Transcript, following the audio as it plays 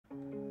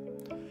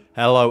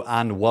Hello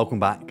and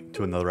welcome back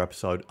to another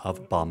episode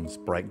of Bums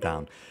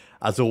Breakdown.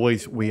 As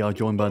always, we are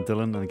joined by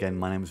Dylan, and again,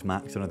 my name is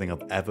Max. I don't think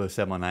I've ever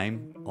said my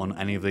name on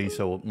any of these,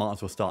 so might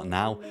as well start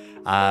now.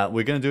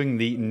 We're going to doing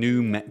the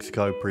New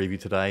Mexico preview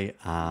today.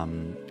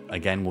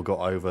 Again, we'll go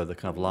over the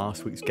kind of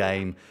last week's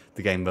game,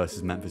 the game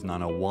versus Memphis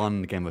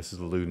 901, the game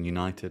versus Loudoun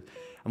United,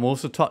 and we'll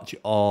also touch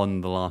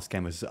on the last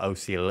game versus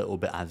OC a little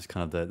bit as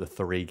kind of the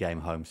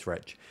three-game home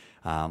stretch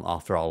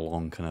after our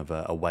long kind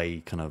of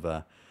away kind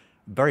of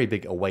very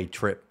big away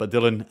trip. But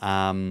Dylan,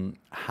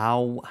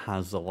 how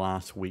has the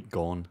last week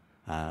gone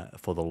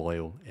for the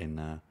Loyal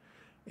in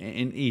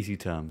easy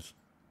terms?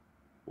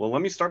 Well,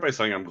 let me start by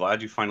saying I'm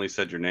glad you finally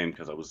said your name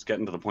because I was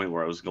getting to the point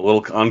where I was a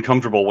little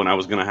uncomfortable when I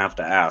was going to have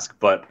to ask.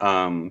 But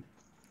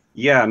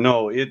yeah,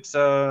 no, it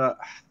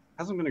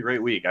hasn't been a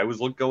great week. I was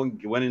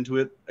went into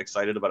it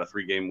excited about a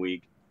 3-game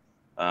week,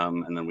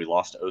 and then we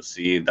lost to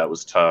OC. That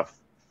was tough.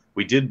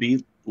 We did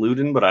beat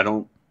Loudoun, but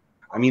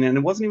and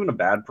it wasn't even a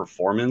bad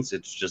performance.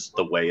 It's just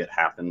the way it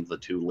happened. The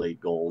 2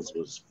 late goals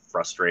was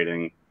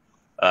frustrating.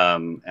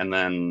 And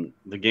then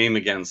the game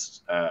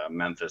against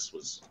Memphis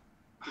was,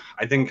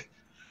 I think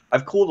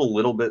I've cooled a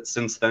little bit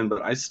since then,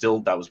 but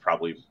that was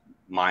probably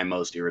my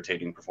most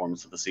irritating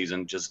performance of the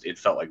season. Just, it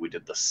felt like we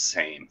did the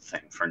same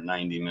thing for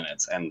 90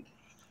 minutes. And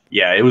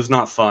yeah, it was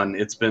not fun.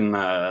 It's been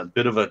a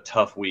bit of a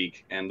tough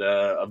week and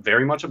a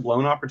very much a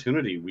blown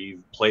opportunity.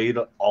 We've played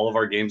all of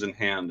our games in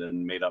hand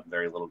and made up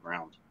very little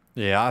ground.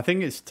 Yeah, I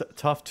think it's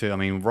tough too. I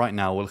mean, right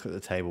now we'll look at the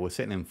table. We're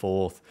sitting in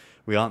fourth.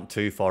 We aren't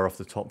too far off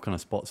the top kind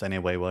of spots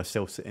anyway. We're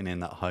still sitting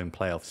in that home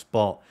playoff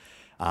spot.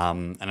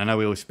 And I know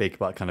we always speak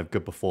about kind of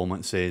good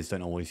performances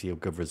don't always yield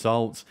good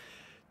results.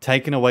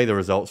 Taking away the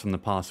results from the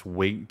past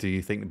week, do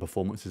you think the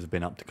performances have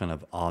been up to kind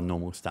of our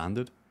normal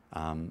standard?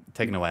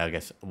 Taking away, I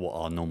guess, what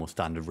our normal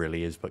standard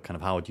really is, but kind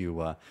of how would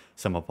you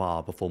sum up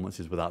our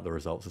performances without the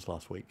results this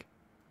last week?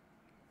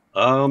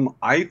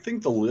 I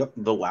think the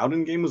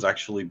Loudoun game was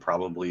actually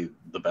probably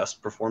the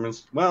best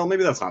performance. Well,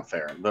 maybe that's not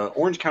fair. The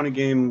Orange County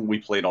game we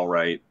played all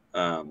right,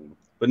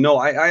 but no,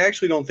 I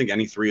actually don't think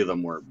any 3 of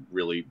them were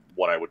really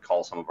what I would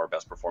call some of our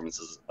best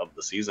performances of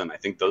the season. I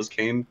think those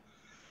came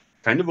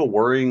kind of a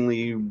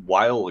worryingly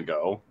while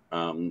ago,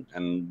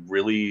 and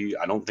really,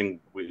 I don't think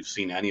we've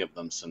seen any of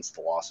them since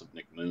the loss of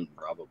Nick Moon.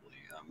 Probably,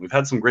 we've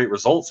had some great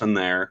results in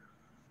there,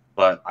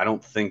 but I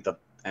don't think that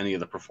any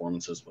of the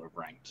performances would have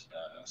ranked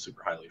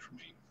super highly for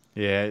me.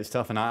 Yeah, it's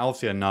tough, and I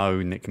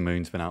know Nick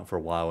Moon's been out for a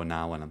while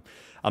now, and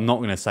I'm not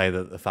going to say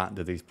that the fact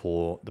that the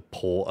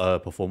poor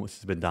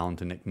performances have been down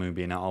to Nick Moon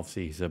being out.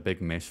 Obviously, he's a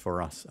big miss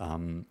for us.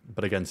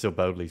 But again, still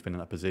Bodley's been in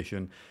that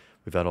position.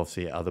 We've had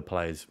obviously other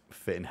players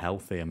fit and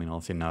healthy. I mean,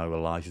 obviously, no,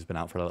 Elijah's been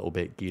out for a little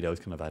bit.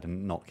 Guido's kind of had a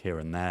knock here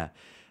and there.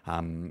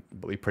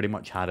 But we pretty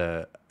much had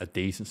a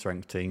decent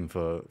strength team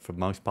for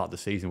most part of the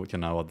season, which I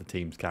know other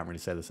teams can't really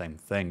say the same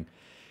thing.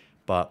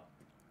 But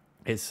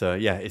it's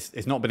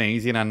not been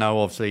easy, and I know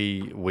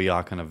obviously we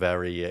are kind of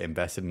very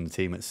invested in the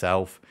team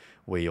itself.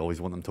 We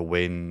always want them to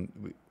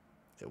win.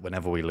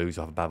 Whenever we lose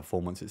or have a bad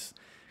performance, it's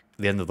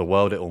the end of the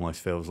world. It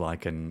almost feels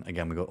like, and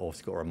again,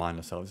 also got to remind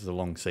ourselves it's a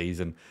long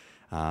season.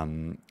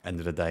 End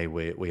of the day,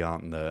 we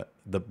aren't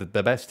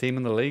the best team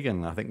in the league,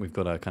 and I think we've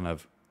got to kind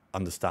of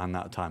understand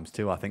that at times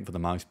too. I think for the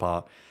most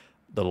part,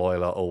 the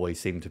Loyola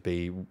always seem to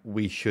be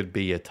we should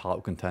be a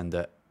title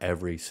contender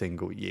every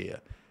single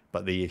year,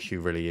 but the issue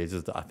really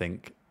is that I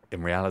think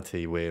in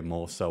reality, we're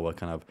more so a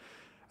kind of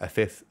a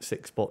 5th,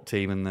 6th spot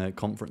team in the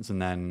conference, and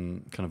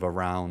then kind of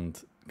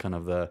around kind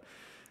of the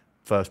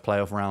first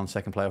playoff round,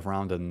 second playoff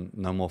round, and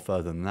no more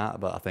further than that.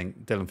 But I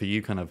think, Dylan, for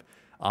you, kind of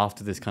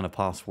after this kind of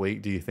past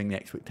week, do you think the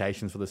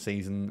expectations for the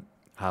season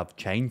have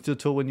changed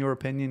at all, in your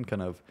opinion?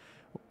 Kind of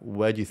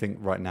where do you think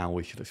right now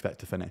we should expect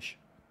to finish?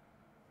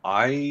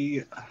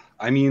 I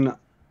I mean,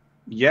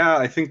 yeah,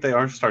 I think they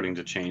are starting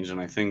to change,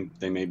 and I think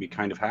they maybe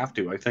kind of have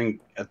to. I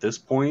think at this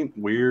point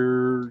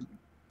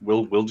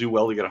we'll do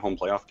well to get a home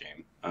playoff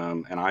game,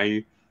 and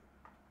I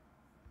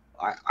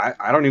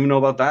don't even know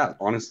about that,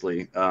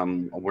 honestly.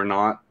 We're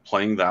not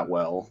playing that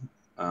well.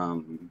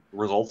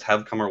 Results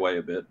have come our way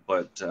a bit,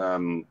 but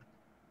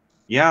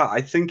yeah,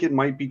 I think it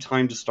might be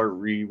time to start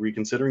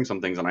reconsidering some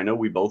things. And I know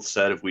we both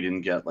said if we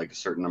didn't get like a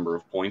certain number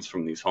of points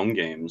from these home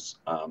games,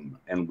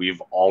 and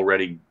we've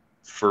already,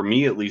 for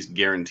me at least,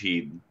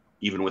 guaranteed,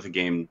 even with a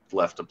game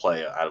left to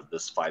play out of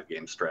this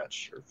 5-game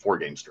stretch or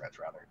 4-game stretch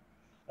rather,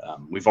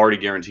 we've already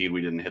guaranteed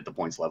we didn't hit the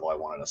points level I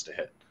wanted us to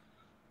hit.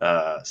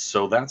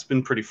 So that's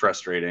been pretty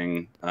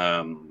frustrating.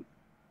 Yeah,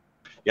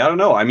 I don't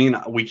know. I mean,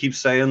 we keep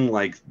saying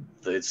like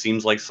it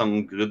seems like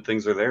some good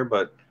things are there,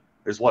 but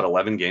there's what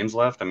 11 games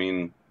left. I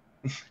mean,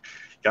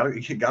 gotta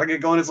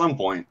get going at some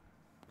point.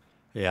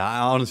 Yeah,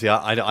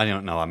 I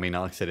don't know. I mean,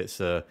 like I said, it's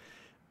our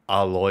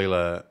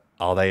Loyola,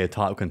 are they a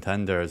title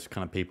contender as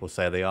kind of people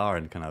say they are?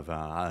 And kind of,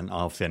 and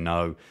obviously I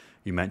know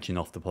you mentioned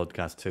off the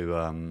podcast too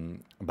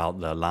about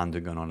the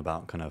Landon going on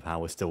about kind of how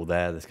we're still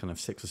there. There's kind of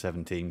 6 or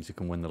 7 teams who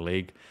can win the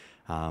league.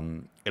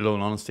 In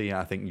all honesty,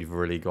 I think you've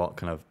really got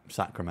kind of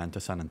Sacramento,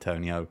 San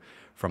Antonio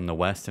from the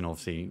West, and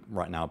obviously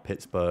right now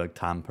Pittsburgh,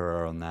 Tampa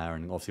are on there,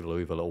 and obviously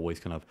Louisville are always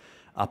kind of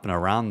up and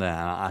around there.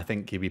 And I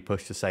think you'd be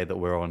pushed to say that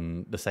we're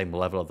on the same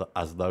level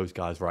as those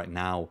guys right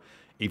now,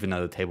 even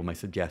though the table may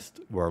suggest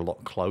we're a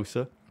lot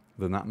closer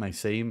than that may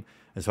seem.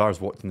 As far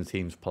as watching the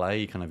teams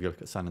play, kind of you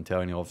look at San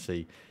Antonio,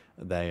 obviously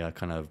they are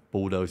kind of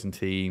bulldozing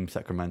team.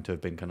 Sacramento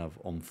have been kind of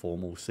on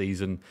form all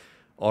season.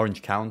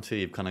 Orange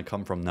County have kind of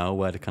come from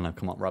nowhere to kind of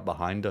come up right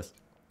behind us,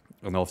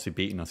 and obviously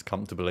beating us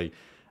comfortably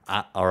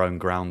at our own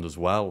ground as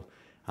well.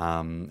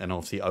 And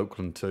obviously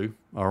Oakland too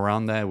are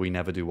around there. We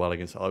never do well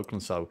against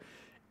Oakland, so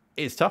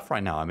it's tough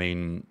right now. I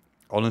mean,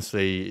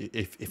 honestly,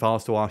 if I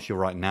was to ask you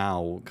right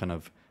now, kind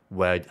of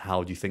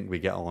how do you think we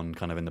get on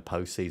kind of in the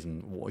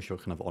postseason? What is your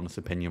kind of honest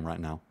opinion right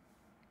now?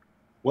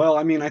 Well,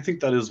 I mean, I think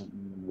that is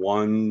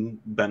one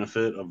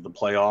benefit of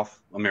the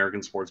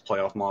American sports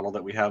playoff model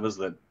that we have is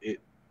that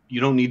you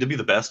don't need to be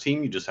the best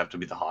team, you just have to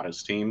be the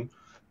hottest team.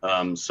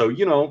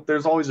 So,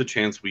 there's always a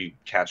chance we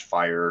catch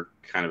fire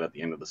kind of at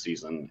the end of the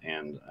season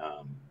and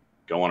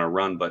go on a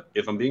run. But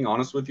if I'm being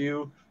honest with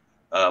you,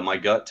 my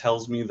gut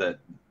tells me that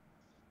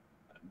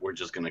we're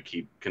just going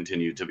to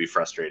continue to be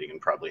frustrating and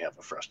probably have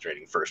a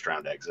frustrating first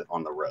round exit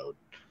on the road.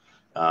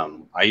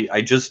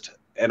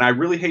 And I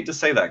really hate to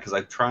say that because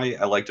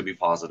I like to be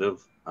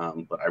positive,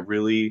 but I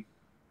really,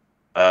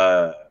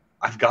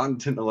 I've gotten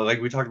to, like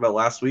we talked about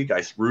last week,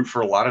 I root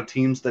for a lot of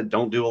teams that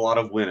don't do a lot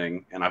of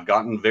winning, and I've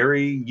gotten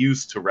very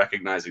used to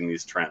recognizing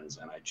these trends.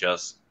 And I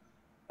just,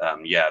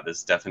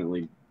 this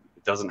definitely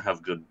doesn't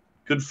have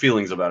good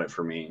feelings about it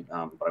for me,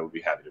 but I would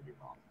be happy to be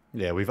wrong.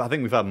 Yeah, I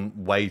think we've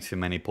had way too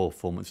many poor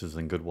performances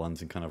and good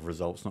ones and kind of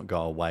results not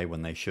go away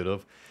when they should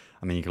have.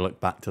 I mean, you can look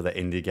back to the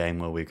Indy game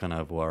where we kind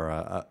of were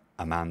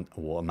a man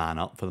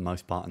up for the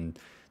most part and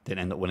didn't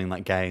end up winning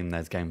that game.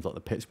 There's games like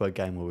the Pittsburgh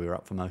game where we were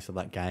up for most of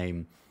that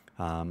game.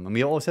 And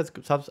we always had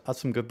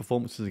some good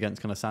performances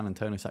against kind of San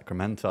Antonio,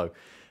 Sacramento,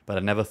 but I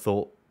never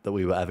thought that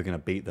we were ever going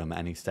to beat them at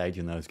any stage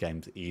in those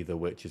games either,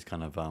 which is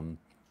kind of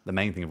the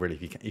main thing, really.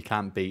 If you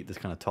can't beat this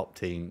kind of top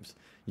teams,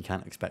 you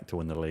can't expect to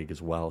win the league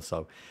as well.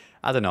 So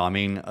I don't know. I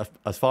mean,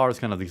 as far as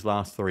kind of these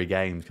last three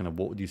games, kind of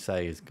what would you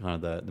say is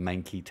kind of the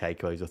main key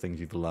takeaways or things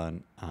you've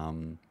learned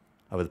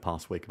over the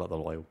past week about the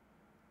Loyal?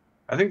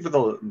 I think for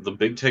the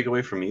big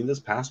takeaway for me this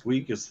past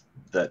week is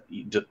that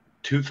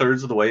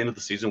 2/3 of the way into the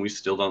season, we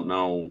still don't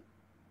know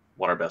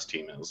what our best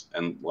team is,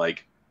 and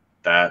like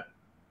that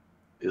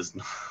is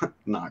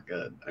not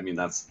good. I mean,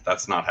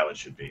 that's not how it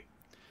should be.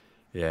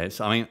 Yeah,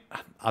 I mean,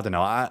 I don't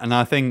know.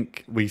 I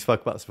think we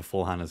spoke about this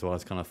beforehand as well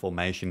as kind of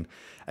formation.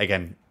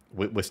 Again,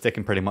 we're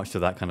sticking pretty much to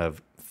that kind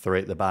of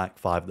 3 at the back,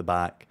 5 at the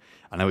back.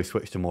 I know we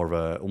switched to more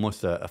of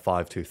almost a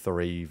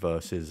 5-2-3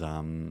 versus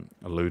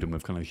Loudoun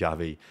with kind of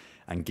Xavi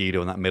and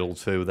Guido in that middle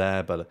two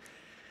there. But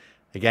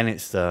again,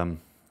 it's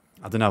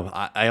I don't know.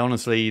 I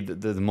honestly,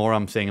 the more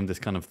I'm seeing him this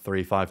kind of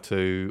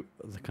 3-5-2,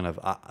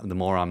 the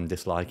more I'm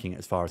disliking it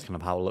as far as kind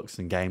of how it looks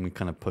in game. We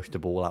kind of push the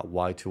ball out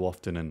wide too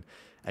often, and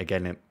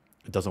again, it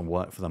doesn't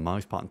work for the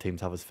most part, and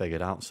teams have us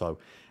figured out. So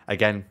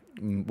again,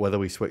 whether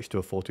we switch to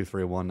a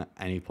 4-2-3-1 at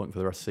any point for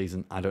the rest of the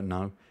season, I don't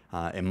know.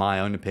 In my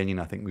own opinion,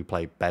 I think we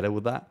play better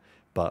with that.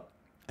 But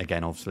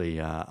again,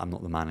 obviously, I'm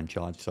not the man in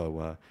charge,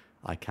 so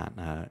I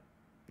can't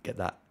get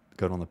that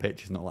going on the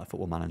pitch. It's not like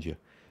Football Manager.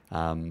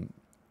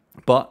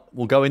 But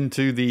we'll go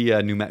into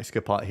the New Mexico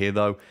part here,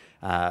 though.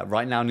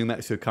 Right now, New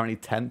Mexico are currently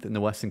 10th in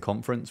the Western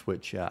Conference,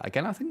 which,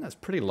 again, I think that's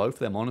pretty low for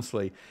them,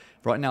 honestly.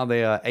 Right now,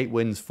 they are 8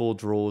 wins, 4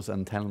 draws,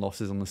 and 10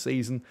 losses on the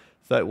season.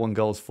 31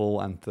 goals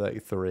for and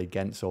 33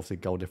 against, so obviously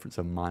goal difference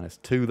of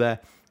 -2 there.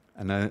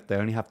 And they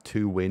only have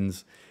 2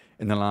 wins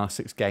in the last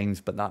 6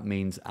 games, but that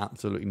means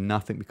absolutely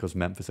nothing because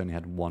Memphis only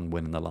had 1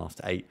 win in the last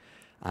 8.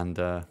 And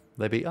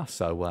they beat us,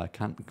 so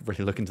can't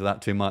really look into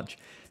that too much.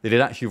 They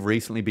did actually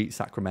recently beat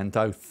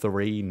Sacramento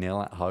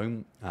 3-0 at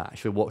home.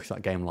 Actually watched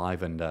that game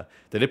live, and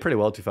they did pretty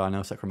well, to be fair. I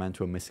know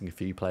Sacramento are missing a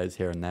few players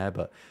here and there,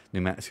 but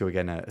New Mexico,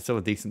 again, still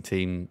a decent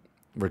team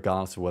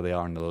regardless of where they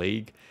are in the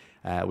league.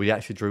 We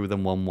actually drew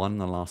them 1-1 in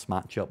the last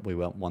matchup. We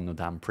won them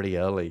down pretty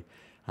early,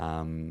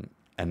 and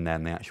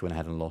then they actually went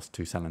ahead and lost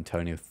to San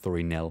Antonio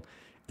 3-0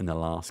 in the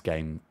last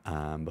game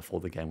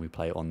before the game we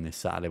play on this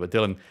Saturday. But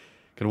Dylan,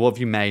 kind of what have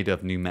you made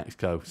of New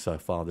Mexico so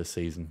far this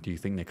season? Do you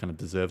think they kind of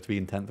deserve to be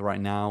in 10th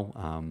right now?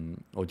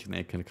 Or do you think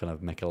they can kind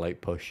of make a late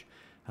push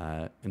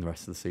in the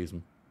rest of the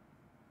season?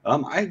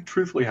 I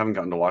truthfully haven't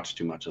gotten to watch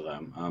too much of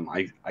them.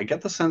 I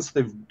get the sense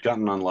they've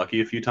gotten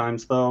unlucky a few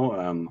times, though.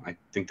 I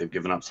think they've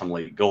given up some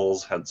late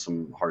goals, had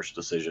some harsh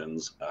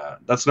decisions.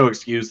 That's no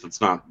excuse.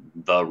 That's not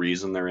the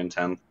reason they're in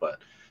 10th, but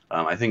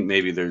I think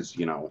maybe there's,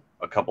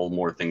 a couple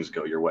more things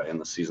go your way, and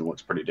the season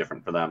looks pretty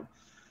different for them.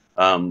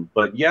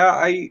 But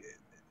yeah,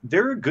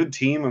 they're a good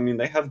team. I mean,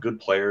 they have good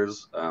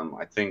players.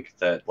 I think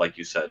that, like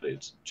you said,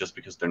 it's just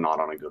because they're not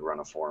on a good run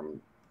of form,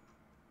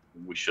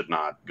 we should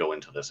not go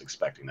into this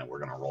expecting that we're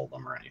going to roll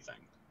them or anything.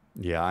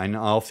 Yeah, I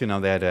obviously know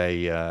they had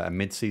a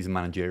mid-season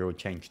managerial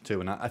change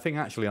too, and I think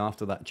actually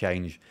after that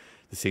change,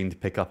 seem to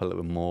pick up a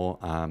little bit more.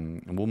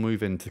 And we'll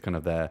move into kind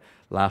of their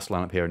last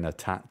lineup here and their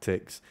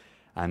tactics.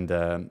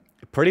 And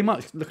pretty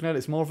much looking at it,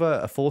 it's more of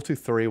a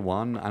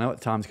 4-2-3-1. I know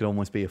at times it could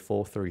almost be a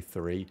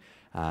 4-3-3.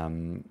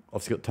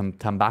 Obviously got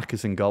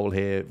Tambakis in goal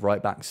here,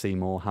 right back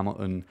Seymour,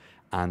 Hamilton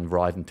and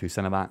Ryden, two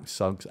centre backs,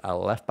 Suggs at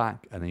left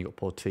back, and then you got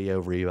Portillo,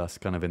 Rivas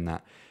kind of in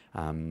that.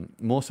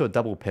 More so a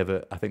double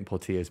pivot. I think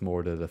Portillo is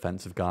more of a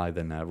defensive guy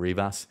than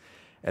Rivas.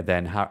 And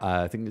then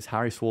I think it's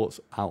Harry Swartz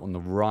out on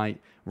the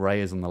right,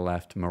 Reyes on the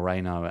left,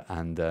 Moreno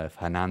and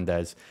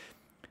Hernandez.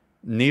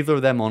 Neither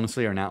of them,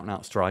 honestly, are an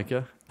out-and-out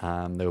striker.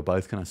 They were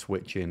both kind of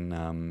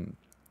switching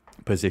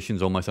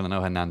positions almost. And I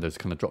know Hernandez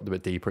kind of dropped a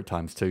bit deeper at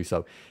times too.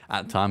 So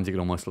at times it could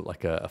almost look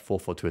like a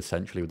 4-4-2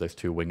 essentially with those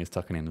two wingers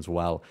tucking in as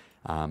well.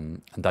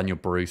 And Daniel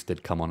Bruce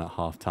did come on at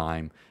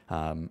half-time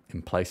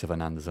in place of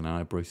Hernandez. And I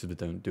know Bruce has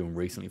been doing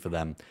recently for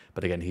them.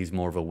 But again, he's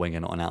more of a winger,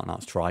 not an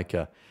out-and-out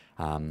striker.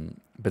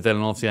 But then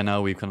obviously I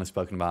know we've kind of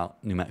spoken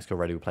about New Mexico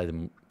already.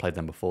 We played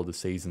them before the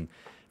season.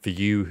 For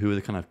you, who are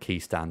the kind of key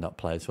stand-up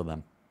players for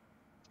them?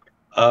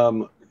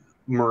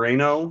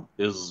 Moreno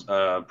is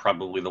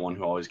probably the one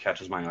who always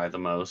catches my eye the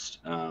most.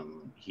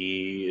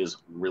 He is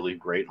really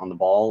great on the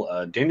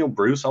ball. Daniel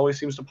Bruce always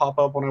seems to pop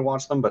up when I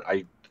watch them, but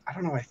I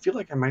don't know. I feel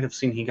like I might have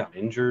seen he got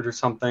injured or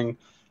something.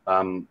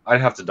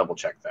 I'd have to double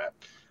check that.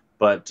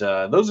 But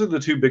those are the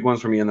two big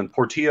ones for me. And then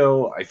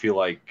Portillo, I feel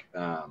like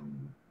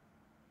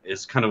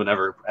is kind of an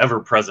ever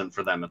present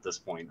for them at this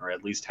point, or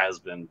at least has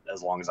been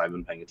as long as I've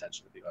been paying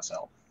attention to the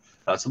USL.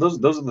 So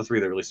those are the three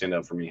that really stand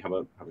out for me. How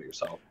about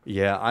yourself?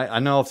 Yeah, I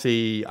know.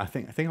 Obviously, I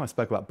think I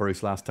spoke about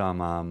Bruce last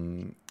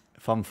time.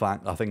 Fun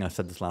fact, I think I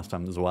said this last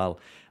time as well.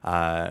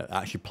 I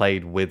actually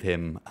played with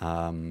him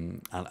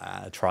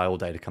at a trial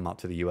day to come up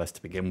to the US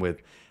to begin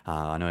with.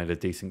 I know he had a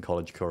decent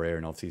college career,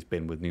 and obviously he's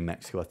been with New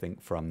Mexico, I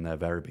think, from the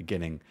very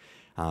beginning.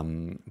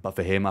 But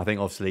for him, I think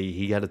obviously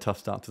he had a tough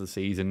start to the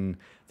season.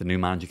 The new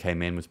manager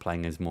came in, was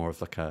playing as more of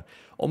like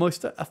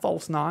almost a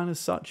false nine as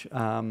such.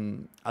 I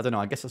don't know.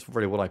 I guess that's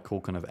really what I call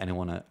kind of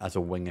anyone as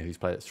a winger who's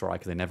played at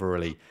striker. They never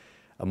really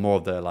are more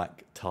of the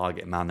like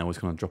target man. They always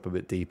kind of drop a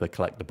bit deeper,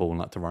 collect the ball, and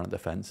like to run at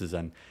defenses.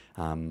 And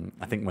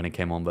I think when he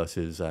came on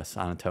versus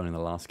San Antonio in the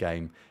last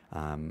game,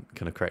 kind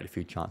of created a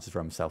few chances for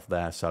himself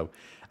there. So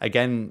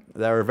again,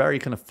 they're a very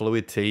kind of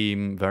fluid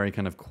team, very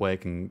kind of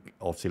quick, and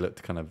obviously look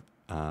to kind of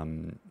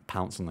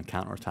pounce on the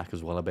counter-attack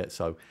as well a bit.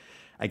 So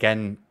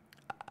again,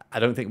 I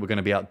don't think we're going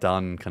to be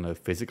outdone kind of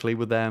physically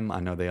with them. I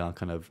know they are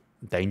kind of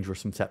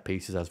dangerous from set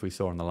pieces as we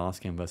saw in the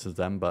last game versus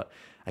them, but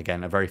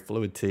again, a very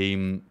fluid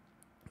team,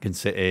 can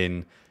sit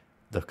in,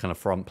 the kind of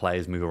front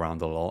players move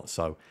around a lot.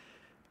 So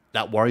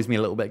that worries me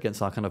a little bit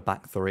against our kind of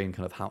back three and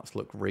kind of how it's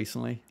looked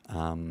recently.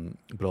 But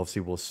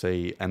obviously we'll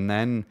see. And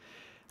then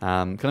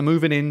kind of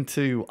moving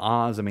into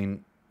ours, I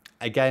mean,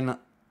 again,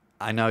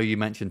 I know you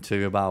mentioned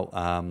too about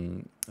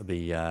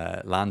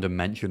the Land of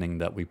mentioning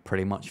that we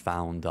pretty much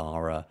found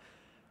our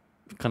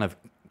kind of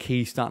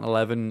key starting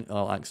 11,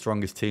 like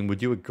strongest team.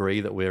 Would you agree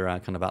that we're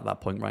kind of at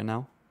that point right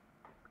now?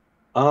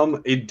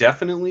 It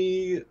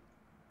definitely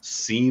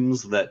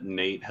seems that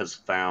Nate has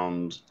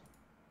found.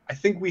 I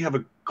think we have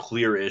a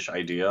clear-ish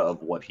idea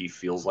of what he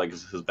feels like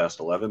is his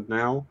best 11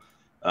 now,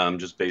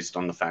 just based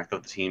on the fact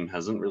that the team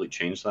hasn't really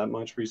changed that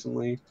much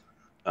recently.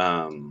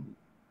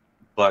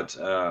 But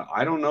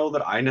I don't know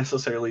that I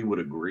necessarily would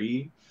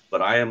agree,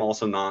 but I am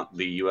also not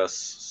the U.S.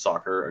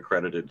 soccer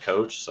accredited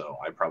coach, so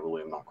I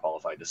probably am not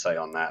qualified to say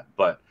on that.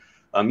 But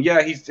yeah,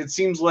 it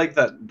seems like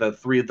that the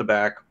three at the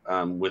back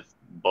with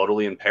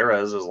Bodley and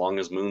Perez, as long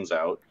as Moon's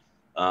out.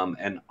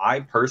 And I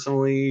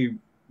personally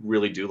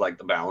really do like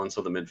the balance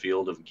of the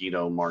midfield of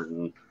Guido,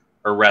 Martin,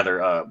 or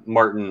rather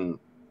Martin,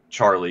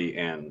 Charlie,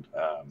 and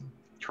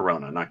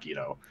Corona, not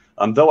Guido.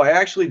 Though I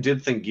actually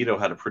did think Guido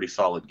had a pretty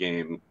solid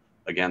game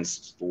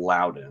against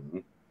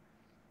Loudoun.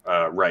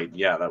 Right,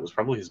 yeah, that was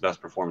probably his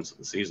best performance of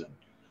the season.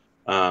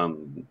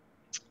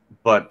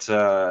 But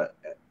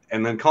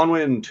and then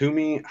Conway and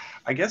Toomey,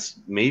 I guess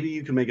maybe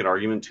you can make an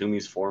argument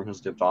Toomey's form has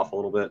dipped off a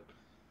little bit,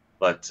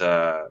 but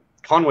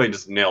Conway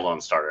just nailed on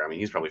starter. I mean,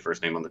 he's probably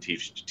first name on the team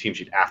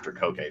sheet after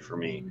Koke for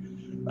me.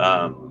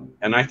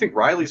 And I think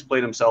Riley's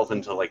played himself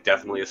into like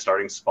definitely a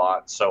starting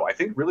spot. So I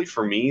think really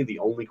for me, the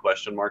only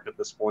question mark at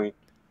this point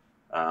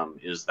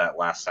is that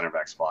last center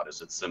back spot.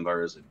 Is it Simba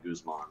or is it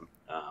Guzman?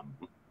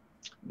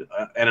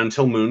 And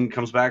until Moon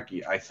comes back,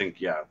 I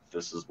think, yeah,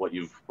 this is what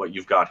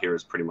you've got here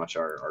is pretty much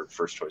our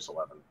first choice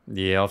 11.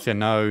 Yeah, obviously I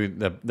know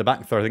the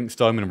back three, I think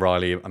Stoneman and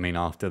Riley, I mean,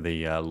 after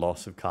the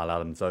loss of Kyle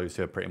Adams, those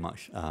two are pretty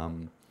much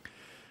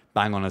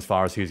bang on as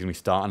far as who's going to be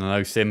starting. I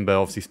know Simba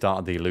obviously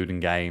started the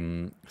Loudoun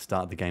game,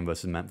 started the game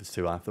versus Memphis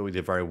too. I thought we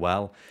did very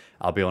well.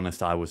 I'll be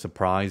honest, I was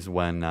surprised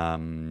when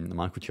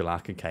Michael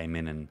Chilaka came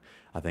in, and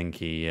I think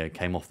he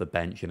came off the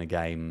bench in a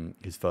game,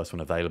 his first one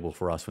available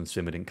for us when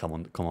Simba didn't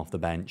come off the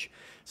bench.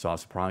 So I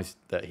was surprised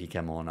that he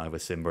came on over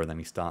Simba, and then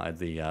he started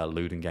the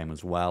Loudoun game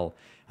as well.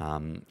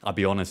 I'll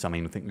be honest, I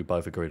mean, I think we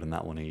both agreed on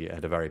that one. He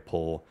had a very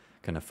poor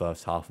kind of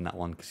first half in that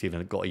one because he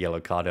even got a yellow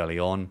card early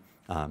on,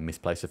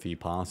 misplaced a few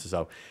passes.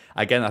 So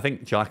again, I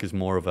think Chilaka is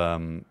more of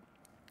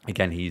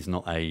Again, he's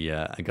not a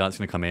guy that's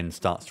going to come in and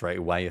start straight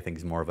away. I think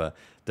he's more of a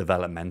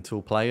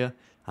developmental player.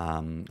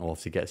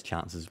 Obviously gets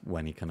chances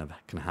when he kind of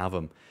can have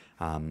them.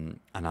 And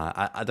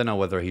I don't know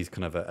whether he's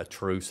kind of a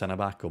true centre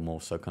back or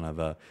more so kind of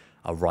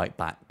a right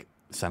back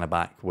centre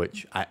back,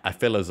 which I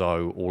feel as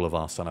though all of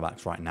our centre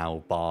backs right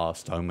now, bar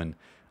Stoneman,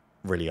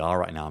 really are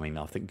right now. I mean,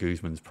 I think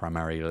Guzman's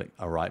primarily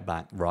a right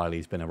back.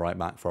 Riley's been a right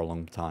back for a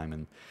long time,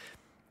 and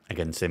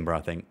again, Simba, I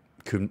think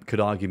could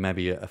argue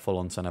maybe a full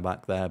on centre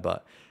back there,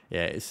 but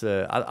yeah, it's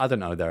I don't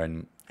know there.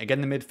 And again,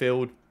 the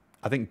midfield,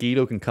 I think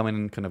Guido can come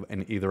in kind of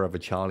in either of a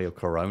Charlie or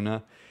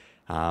Corona.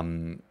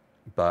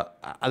 But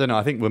I don't know.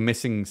 I think we're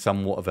missing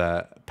somewhat of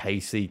a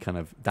pacey kind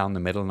of down the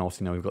middle, and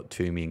also we've got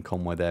Toomey and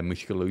Conway there.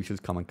 Mushkalusha's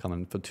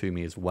coming for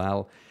Toomey as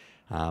well.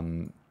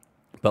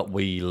 But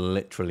we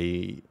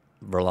literally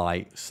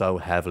rely so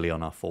heavily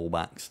on our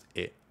fullbacks,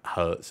 it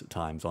hurts at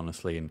times,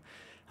 honestly. And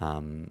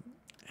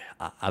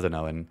I don't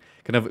know. And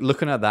kind of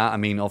looking at that, I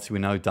mean, obviously we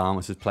know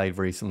Damas has played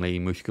recently,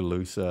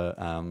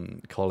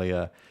 Mushkalusa,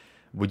 Collier.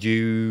 Would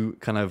you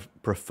kind of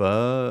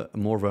prefer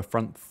more of a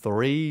front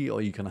three, or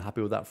are you kind of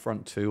happy with that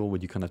front two, or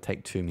would you kind of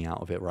take Toomey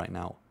out of it right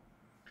now?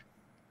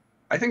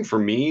 I think for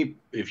me,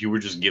 if you were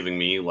just giving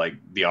me like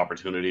the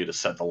opportunity to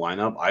set the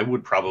lineup, I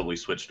would probably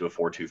switch to a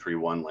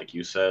 4-2-3-1, like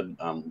you said.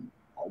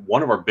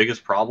 One of our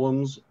biggest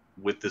problems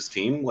with this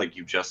team, like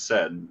you just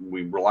said,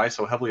 we rely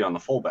so heavily on the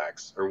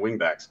fullbacks or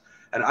wingbacks.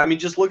 And I mean,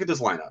 just look at this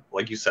lineup.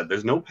 Like you said,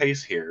 there's no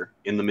pace here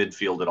in the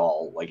midfield at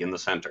all, like in the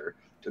center.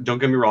 Don't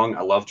get me wrong.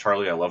 I love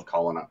Charlie. I love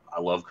Colin.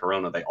 I love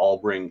Corona. They all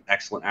bring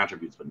excellent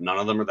attributes, but none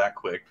of them are that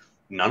quick.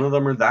 None of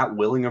them are that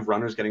willing of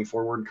runners getting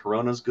forward.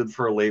 Corona's good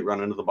for a late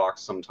run into the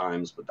box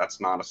sometimes, but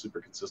that's not a super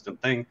consistent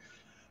thing.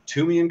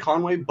 Toomey and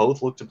Conway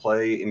both look to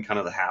play in kind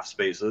of the half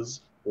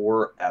spaces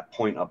or at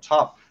point up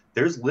top.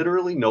 There's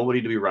literally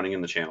nobody to be running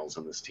in the channels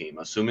in this team,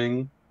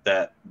 assuming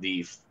that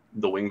the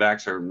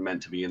wingbacks are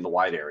meant to be in the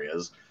wide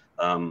areas.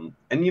 And,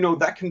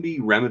 that can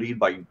be remedied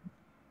by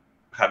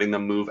having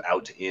them move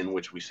out to in,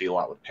 which we see a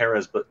lot with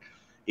Perez. But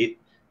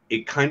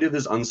it kind of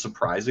is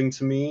unsurprising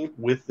to me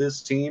with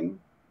this team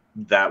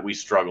that we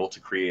struggle to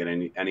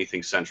create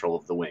anything central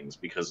of the wings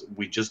because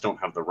we just don't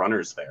have the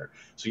runners there.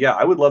 So, yeah,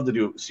 I would love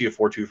to see a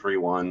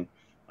 4-2-3-1.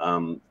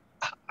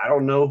 I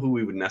don't know who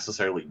we would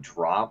necessarily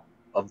drop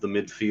of the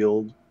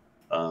midfield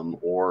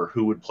or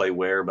who would play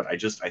where, but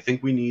I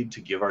think we need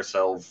to give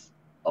ourselves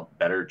a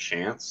better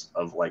chance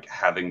of like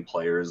having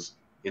players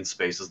in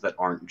spaces that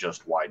aren't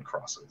just wide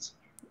crosses.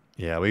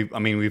 Yeah,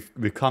 we've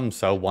become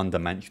so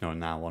one-dimensional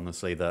now,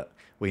 honestly, that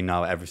we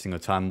know every single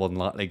time, more than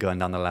likely, going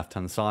down the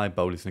left-hand side,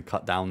 Bowley's going to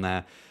cut down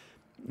there.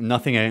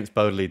 Nothing against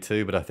Bowley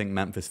too, but I think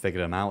Memphis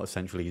figured him out,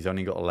 essentially. He's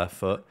only got a left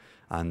foot,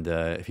 and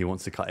if he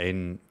wants to cut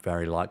in,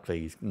 very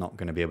likely he's not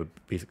going to be able to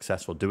be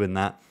successful doing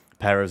that.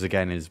 Perez,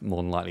 again, is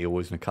more than likely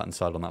always going to cut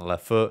inside on that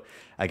left foot.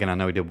 Again, I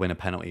know he did win a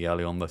penalty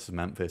early on versus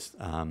Memphis,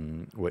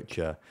 which,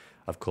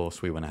 of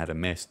course, we went ahead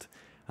and missed.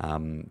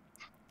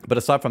 But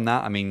aside from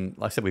that, I mean,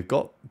 like I said, we've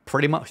got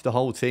pretty much the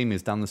whole team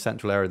is down the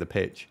central area of the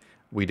pitch.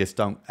 We just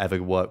don't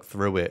ever work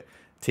through it.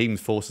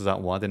 Teams force us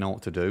out wide, they know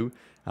what to do.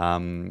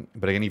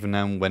 But again, even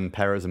then, when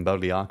Perez and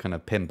Bodley are kind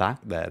of pinned back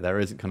there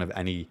isn't kind of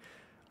any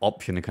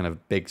option to kind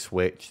of big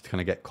switch to kind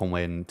of get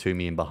Conway and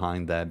Toomey in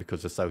behind there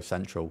because they're so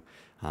central.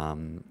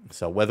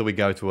 So whether we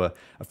go to a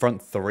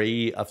front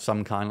three of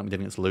some kind, like we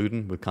did against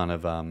Loudoun, we kind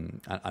of,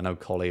 I know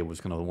Collier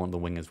was kind of one of the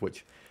wingers,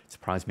 which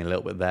surprised me a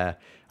little bit there.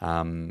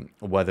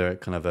 Whether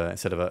kind of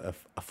instead of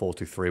a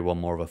 4-2-3-1,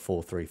 more of a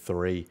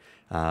 4-3-3,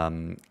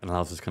 and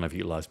allows us to kind of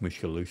utilise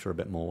Mushkalusa a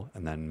bit more,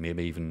 and then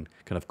maybe even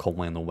kind of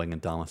Conway on the wing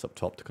and Damas up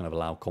top to kind of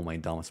allow Conway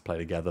and Damas to play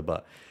together.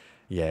 But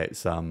yeah,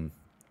 it's I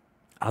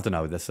don't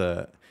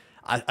know.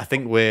 I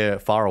think we're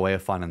far away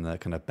of finding the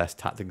kind of best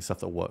tactics and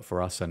stuff that work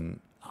for us. And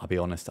I'll be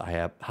honest,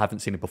 I haven't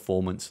seen a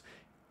performance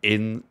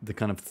in the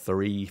kind of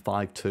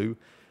 3-5-2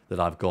 that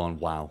I've gone,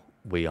 wow,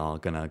 we are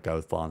going to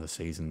go far in the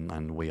season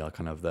and we are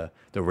kind of the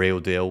real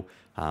deal.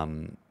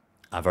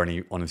 I've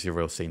only honestly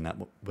really seen that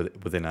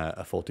within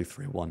a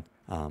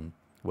 4-2-3-1,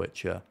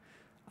 which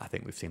I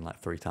think we've seen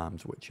like 3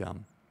 times, which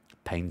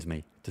pains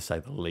me to say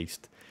the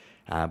least.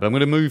 But I'm going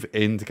to move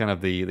into kind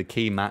of the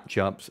key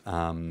matchups,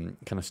 kind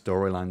of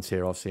storylines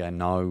here. Obviously, I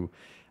know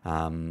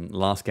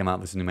last game out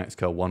versus New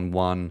Mexico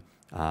 1-1.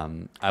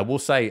 I will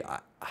say,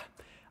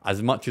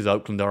 as much as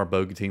Oakland are a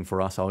bogey team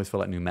for us, I always feel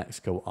like New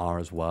Mexico are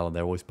as well.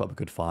 They always put up a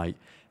good fight.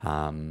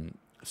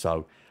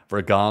 So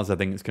regardless, I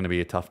think it's going to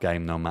be a tough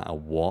game no matter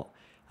what.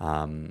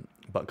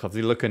 But because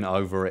you're looking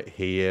over it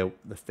here,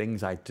 the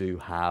things I do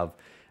have,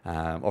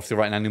 obviously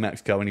right now New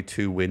Mexico only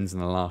 2 wins in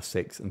the last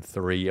 6 and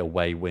 3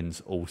 away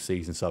wins all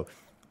season. So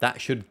that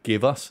should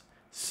give us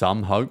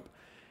some hope.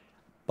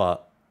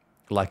 But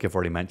like I've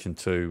already mentioned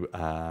too,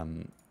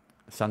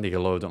 San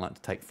Diego Loyal don't like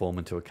to take form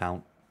into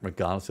account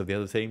regardless of the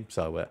other team.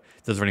 So it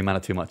doesn't really matter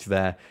too much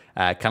there.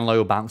 Can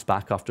Loyal bounce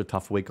back after a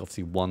tough week?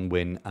 Obviously 1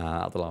 win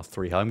out of the last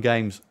 3 home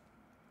games.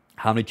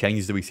 How many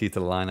changes do we see to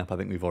the lineup? I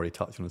think we've already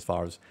touched on as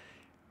far as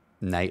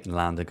Nate and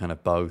Landon kind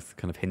of both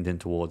kind of hinting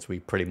towards. We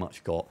pretty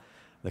much got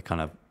the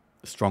kind of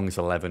strongest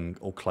 11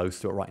 or close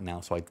to it right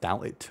now, so I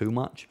doubt it too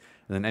much.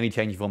 And then any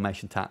change in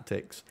formation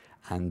tactics,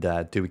 and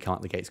do we come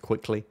out the gates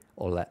quickly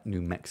or let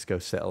New Mexico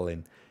settle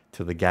in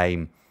to the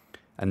game?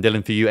 And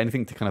Dylan, for you,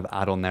 anything to kind of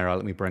add on there?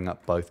 Let me bring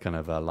up both kind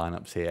of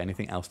lineups here.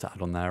 Anything else to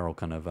add on there, or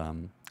kind of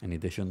any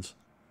additions?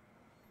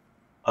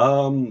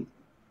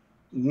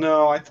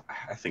 No, I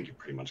think you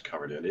pretty much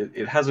covered it.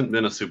 It hasn't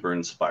been a super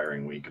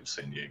inspiring week of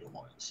San Diego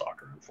Loyal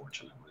soccer,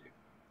 unfortunately.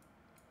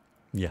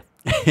 Yeah.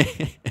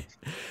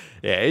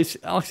 Yeah, it's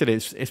like I said,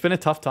 it's been a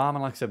tough time,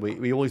 and like I said,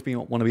 we always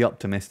want to be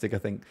optimistic. I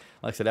think,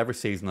 like I said, every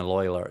season the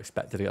Loyal are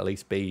expected to at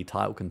least be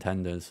title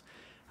contenders.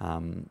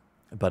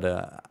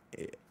 But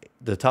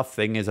the tough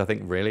thing is, I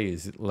think, really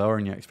is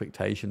lowering your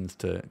expectations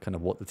to kind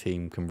of what the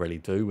team can really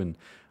do and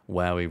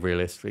where we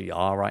realistically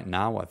are right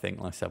now. I think,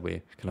 like I said,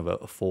 we're kind of a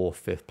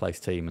 4th, 5th place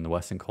team in the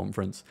Western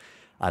Conference.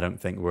 I don't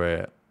think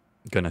we're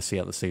going to see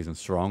out the season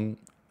strong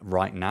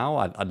right now.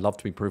 I'd love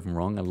to be proven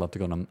wrong. I'd love to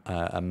go on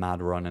a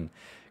mad run and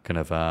kind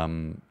of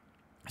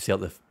see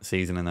out the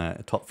season in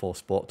a top 4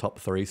 spot, top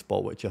 3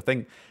 spot, which I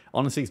think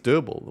honestly is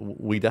doable.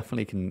 We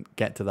definitely can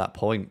get to that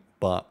point,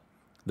 but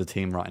the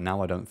team right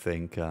now I don't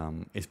think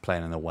is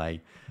playing in a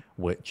way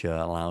which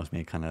allows me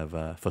to kind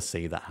of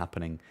foresee that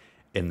happening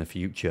in the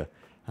future.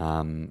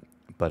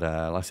 But like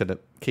I said, the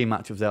key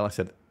matchups there, like I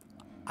said,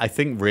 I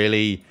think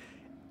really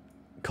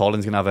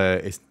Colin's going to have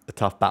a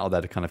tough battle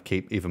there to kind of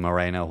keep either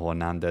Moreno or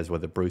Hernandez,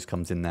 whether Bruce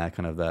comes in there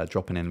kind of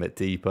dropping in a bit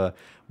deeper,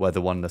 whether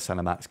one of the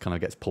centre backs kind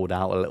of gets pulled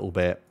out a little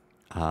bit.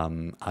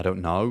 I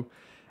don't know.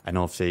 And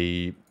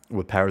obviously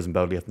with Perez and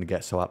Bodley having to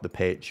get so up the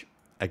pitch,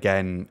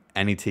 again,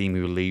 any team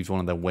who leaves one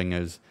of their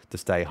wingers to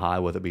stay high,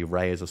 whether it be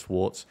Reyes or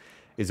Schwartz,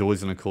 is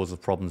always going to cause us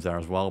problems there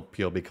as well,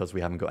 pure because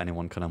we haven't got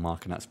anyone kind of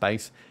marking that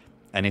space.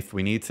 And if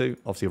we need to,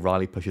 obviously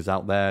Riley pushes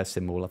out there,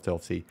 Simba will have to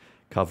obviously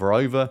cover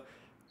over.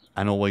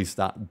 And always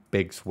that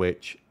big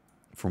switch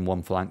from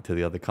one flank to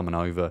the other coming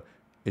over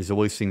is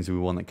always seems to be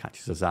one that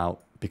catches us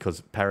out,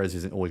 because Perez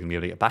isn't always going to be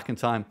able to get back in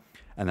time.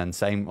 And then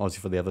same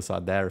obviously for the other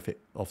side there, if it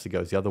obviously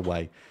goes the other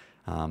way,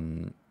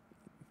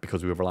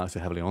 because we rely so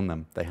heavily on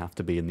them, they have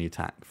to be in the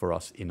attack for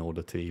us in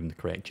order to even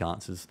create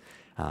chances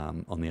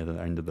on the other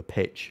end of the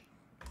pitch.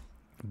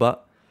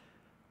 But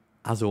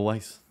as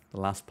always,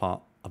 the last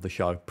part of the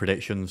show,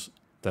 predictions.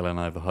 Dylan,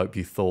 I hope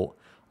you thought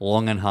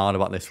long and hard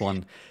about this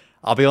one.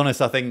 I'll be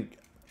honest, I think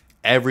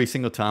every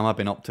single time I've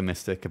been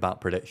optimistic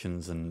about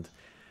predictions, and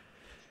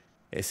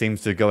it seems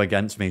to go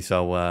against me.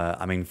 So,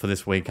 I mean, for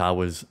this week, I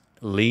was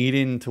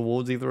leading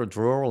towards either a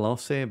draw or a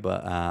loss here,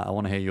 but I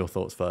want to hear your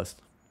thoughts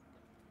first.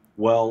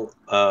 Well,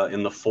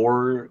 in the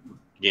 4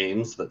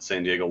 games that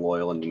San Diego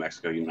Loyal and New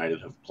Mexico United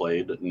have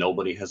played,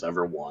 nobody has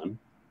ever won.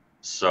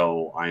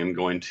 So I am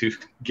going to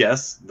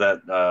guess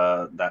that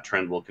that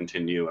trend will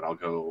continue, and I'll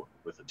go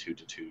with a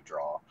 2-2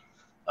 draw.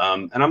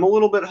 And I'm a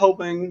little bit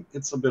hoping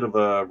it's a bit of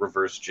a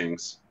reverse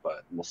jinx,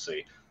 but we'll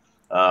see.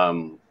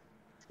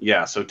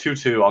 Yeah, so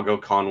 2-2, I'll go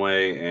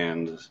Conway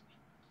and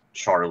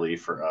Charlie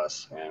for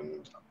us,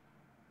 and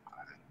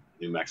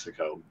New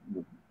Mexico.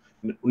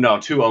 No,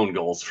 2 own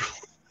goals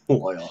for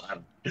Loyal.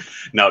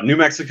 No, New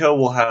Mexico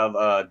will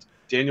have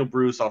Daniel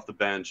Bruce off the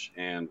bench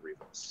and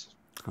Rivas.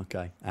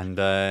 Okay,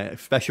 and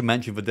special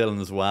mention for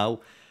Dylan as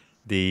well.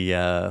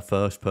 The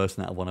first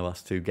person out of one of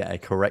us to get a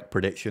correct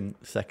prediction,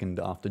 second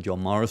after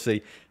John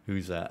Morrissey,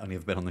 who's only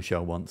ever been on the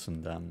show once,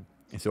 and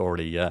it's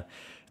already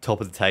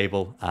top of the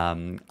table.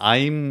 I'm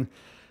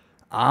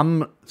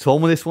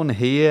torn with this one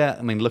here.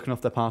 I mean, looking off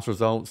their past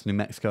results, New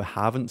Mexico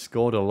haven't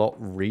scored a lot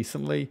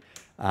recently,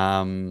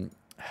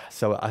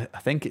 so I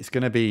think isn't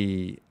going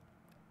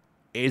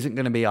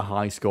to be a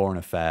high scoring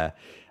affair.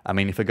 I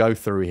mean, if I go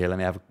through here, let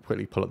me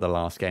quickly pull up the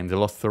last game. They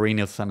lost 3-0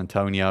 to San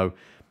Antonio.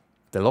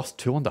 They lost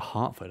 2-1 to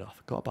Hartford. I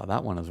forgot about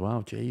that one as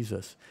well.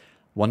 Jesus.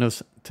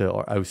 1-0 to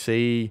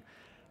OC.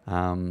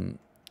 I'm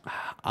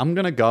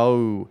going to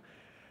go...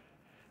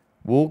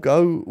 We'll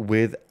go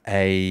with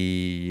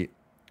a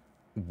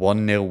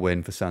 1-0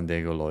 win for San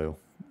Diego Loyal.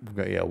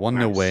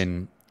 1-0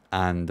 win.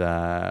 And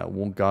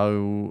we'll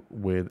go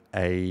with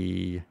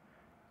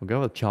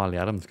Charlie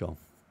Adams goal.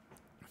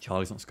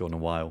 Charlie's not scored in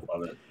a while.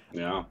 Love it.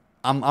 Yeah.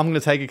 I'm going to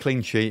take a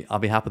clean sheet. I'll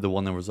be happy with the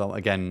 1-0 result.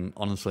 Again,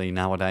 honestly,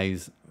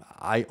 nowadays,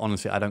 I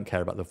don't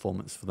care about the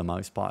performance for the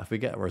most part. If we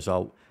get a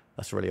result,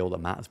 that's really all that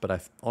matters. But I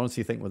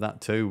honestly think with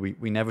that too,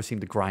 we never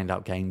seem to grind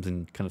out games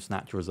and kind of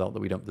snatch a result that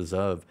we don't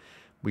deserve.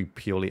 We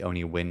purely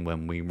only win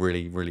when we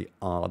really, really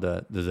are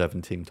the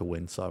deserving team to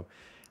win. So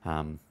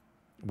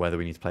whether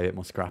we need to play a bit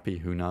more scrappy,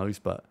 who knows?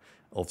 But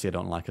obviously, I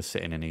don't like us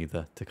sitting in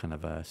either to kind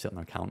of sit on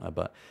our counter.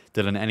 But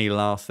Dylan, any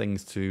last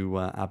things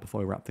to add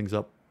before we wrap things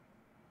up?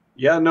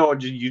 Yeah, no,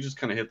 you just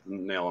kind of hit the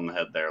nail on the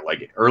head there.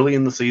 Like early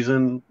in the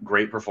season,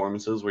 great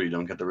performances where you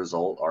don't get the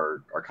result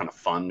are kind of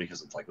fun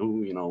because it's like,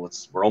 ooh,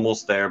 we're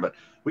almost there, but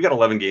we got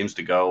 11 games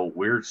to go.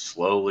 We're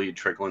slowly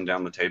trickling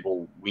down the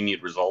table. We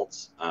need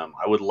results.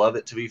 I would love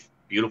it to be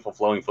beautiful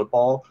flowing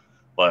football,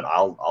 but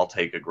I'll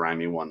take a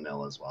grimy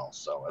 1-0 as well.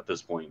 So at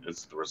this point,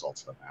 it's the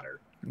results that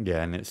matter.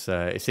 Yeah, and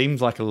it seems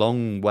like a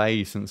long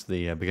way since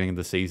the beginning of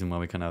the season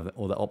where we kind of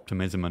all the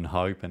optimism and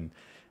hope and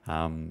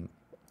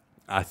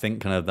I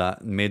think kind of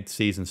that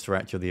mid-season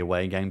stretch of the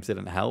away games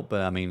didn't help.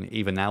 But I mean,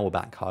 even now we're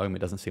back home, it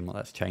doesn't seem like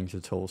that's changed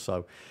at all.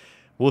 So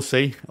we'll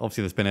see.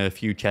 Obviously, there's been a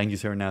few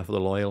changes here and there for the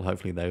loyal.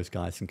 Hopefully, those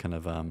guys can kind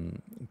of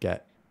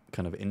get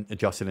kind of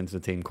adjusted into the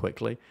team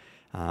quickly.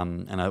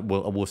 And I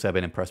will say I've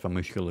been impressed by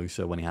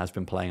Mushkalusa when he has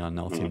been playing. I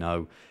obviously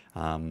know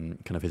kind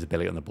of his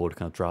ability on the board to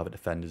kind of drive at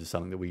defenders is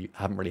something that we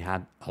haven't really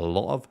had a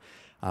lot of.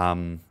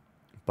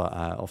 But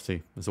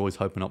obviously, there's always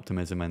hope and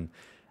optimism. And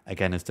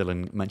again, as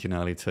Dylan mentioned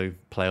earlier too,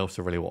 playoffs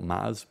are really what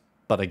matters.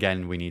 But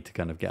again, we need to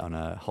kind of get on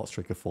a hot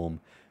streak of form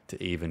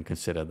to even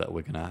consider that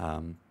we're going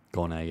to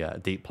go on a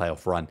deep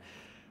playoff run.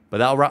 But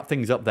that'll wrap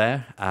things up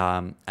there.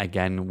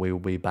 Again, we will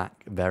be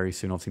back very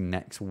soon, obviously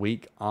next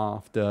week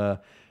after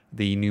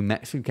the New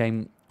Mexico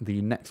game.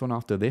 The next one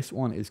after this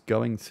one is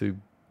going to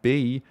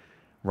be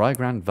Rio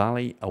Grande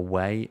Valley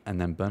away and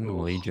then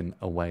Birmingham Legion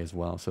away as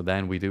well. So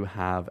then we do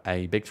have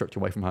a big stretch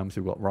away from home.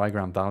 So we've got Rio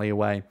Grande Valley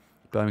away,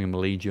 Birmingham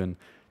Legion,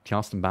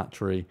 Charleston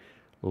Battery,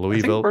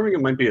 Louisville. I think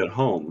Birmingham might be at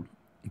home.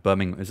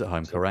 Birmingham is at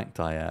home, correct?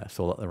 I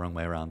saw that the wrong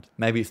way around.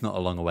 Maybe it's not a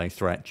long away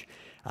stretch.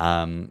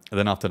 And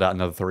then after that,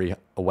 another 3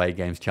 away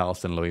games,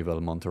 Charleston, Louisville,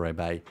 and Monterey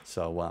Bay.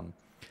 So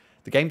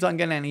the games aren't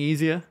getting any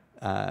easier.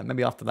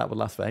 Maybe after that with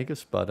Las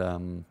Vegas. But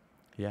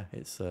yeah,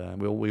 it's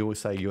we always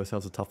say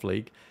USL's a tough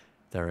league.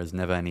 There is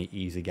never any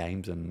easy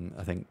games. And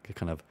I think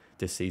kind of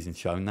this season's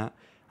shown that.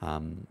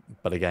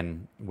 But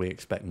again, we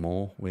expect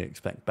more. We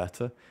expect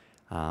better.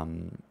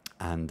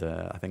 And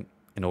I think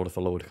in order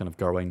for Lord to kind of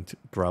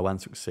grow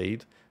and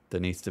succeed, there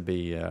needs to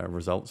be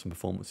results and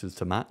performances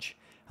to match.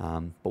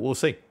 But we'll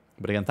see.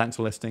 But again, thanks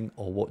for listening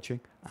or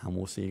watching, and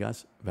we'll see you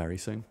guys very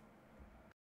soon.